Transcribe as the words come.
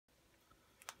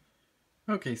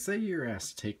Okay, say you're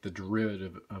asked to take the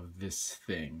derivative of this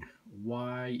thing,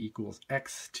 y equals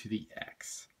x to the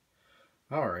x.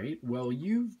 All right, well,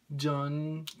 you've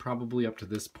done, probably up to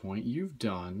this point, you've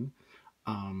done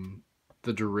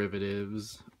the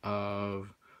derivatives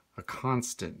of a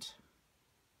constant,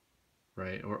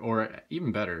 right? Or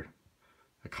even better,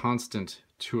 a constant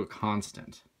to a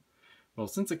constant. Well,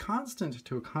 since a constant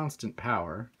to a constant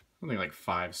power, something like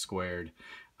 5 squared,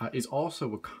 is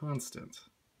also a constant,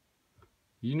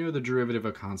 you know the derivative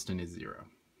of a constant is 0.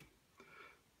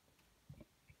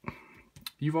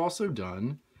 You've also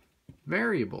done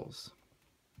variables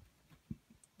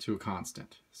to a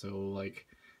constant. So like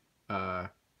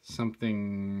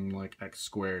something like x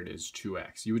squared is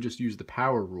 2x. You would just use the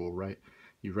power rule, right?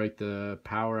 You write the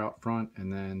power out front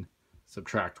and then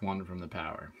subtract 1 from the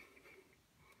power.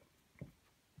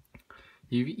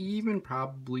 You've even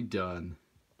probably done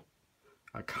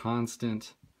a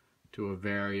constant to a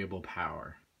variable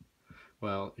power.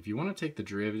 Well, if you want to take the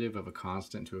derivative of a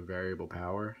constant to a variable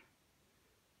power,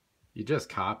 you just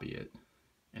copy it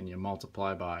and you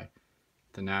multiply by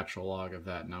the natural log of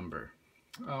that number.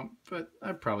 But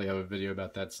I probably have a video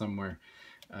about that somewhere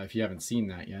if you haven't seen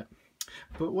that yet.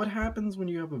 But what happens when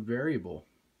you have a variable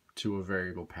to a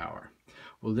variable power?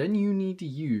 Well, then you need to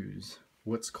use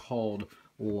what's called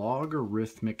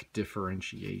logarithmic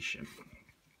differentiation.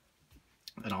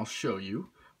 And I'll show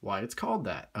you why it's called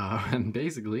that. And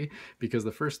basically, because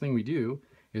the first thing we do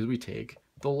is we take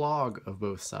the log of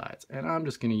both sides. And I'm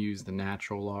just going to use the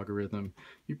natural logarithm.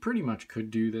 You pretty much could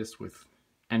do this with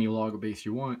any log base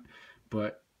you want,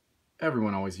 but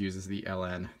everyone always uses the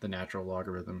ln, the natural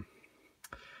logarithm.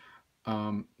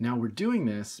 Now we're doing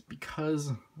this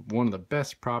because one of the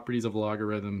best properties of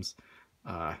logarithms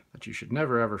that you should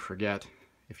never ever forget,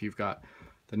 if you've got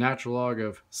the natural log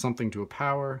of something to a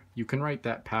power, you can write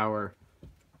that power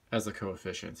as a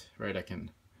coefficient, right? I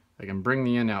can bring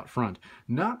the n out front.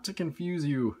 Not to confuse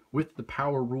you with the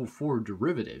power rule for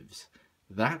derivatives.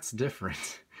 That's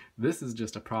different. This is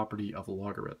just a property of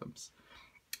logarithms.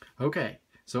 Okay,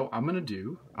 so I'm gonna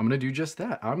do just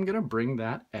that. I'm gonna bring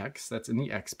that x that's in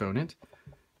the exponent,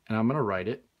 and I'm gonna write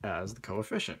it as the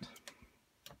coefficient.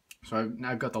 So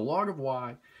I've got the log of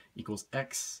y equals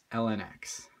x ln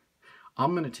x.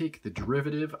 I'm gonna take the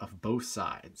derivative of both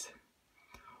sides.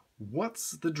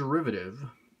 What's the derivative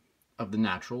of the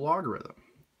natural logarithm?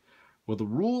 Well, the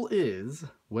rule is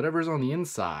whatever's on the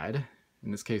inside,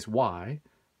 in this case y,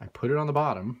 I put it on the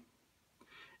bottom,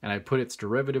 and I put its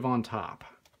derivative on top.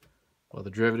 Well,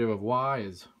 the derivative of y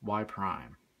is y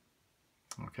prime.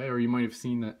 Okay, or you might have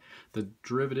seen that the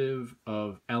derivative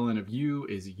of ln of u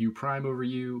is u prime over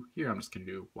u. Here I'm just going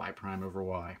to do y prime over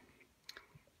y.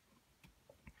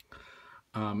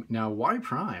 Now y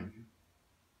prime,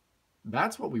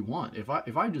 that's what we want. If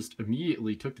I just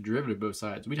immediately took the derivative of both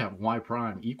sides, we'd have y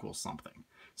prime equals something.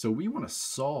 So we want to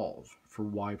solve for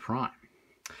y prime.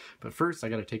 But first I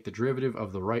got to take the derivative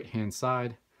of the right hand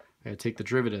side. I got to take the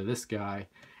derivative of this guy,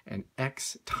 and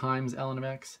x times ln of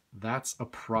x, that's a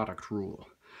product rule.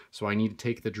 So I need to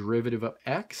take the derivative of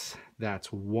x,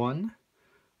 that's 1,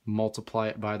 multiply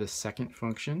it by the second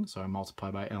function, so I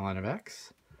multiply by ln of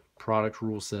x. Product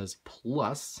rule says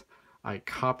plus, I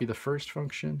copy the first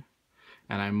function,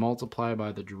 and I multiply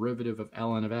by the derivative of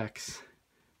ln of x.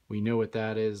 We know what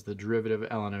that is. The derivative of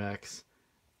ln of x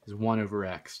is 1 over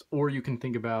x. Or you can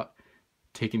think about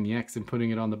taking the x and putting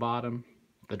it on the bottom.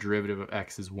 The derivative of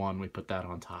x is 1. We put that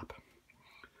on top.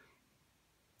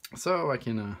 So I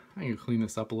can clean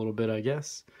this up a little bit, I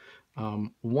guess.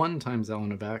 1 times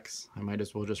ln of x, I might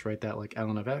as well just write that like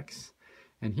ln of x.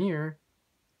 And here,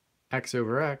 x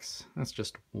over x, that's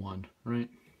just 1, right?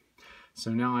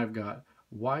 So now I've got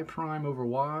y prime over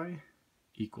y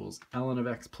equals ln of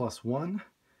x plus 1.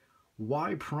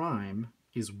 Y prime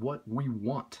is what we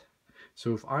want.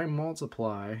 So if I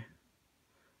multiply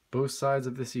both sides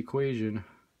of this equation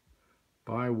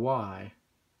by y,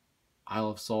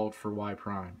 I'll have solved for y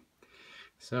prime.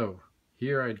 So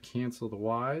here I'd cancel the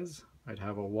y's. I'd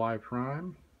have a y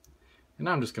prime. And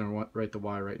I'm just going to write the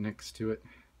y right next to it.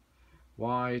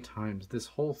 Y times this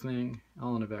whole thing,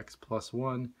 ln of x plus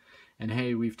 1. And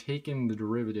hey, we've taken the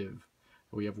derivative.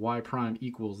 We have y prime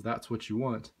equals, that's what you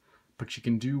want. But you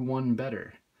can do one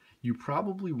better. You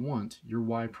probably want your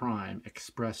y prime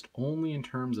expressed only in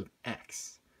terms of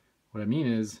x. What I mean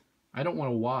is, I don't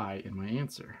want a y in my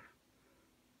answer.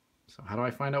 So how do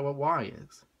I find out what y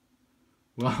is?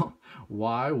 Well,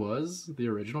 y was the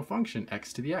original function,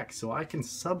 x to the x. So I can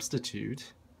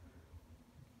substitute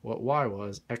what y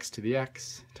was, x to the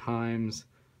x times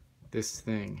this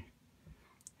thing.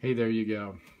 Hey, there you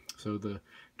go. So the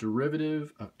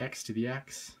derivative of x to the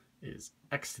x is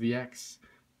x to the x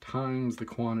times the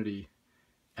quantity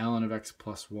ln of x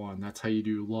plus 1. That's how you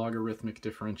do logarithmic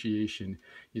differentiation.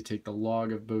 You take the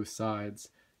log of both sides,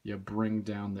 you bring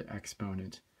down the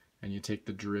exponent, and you take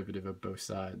the derivative of both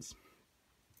sides.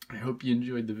 I hope you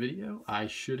enjoyed the video. I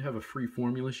should have a free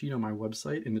formula sheet on my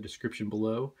website in the description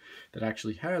below that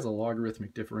actually has a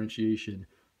logarithmic differentiation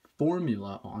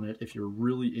formula on it if you're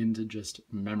really into just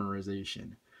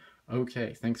memorization.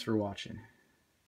 Okay, thanks for watching.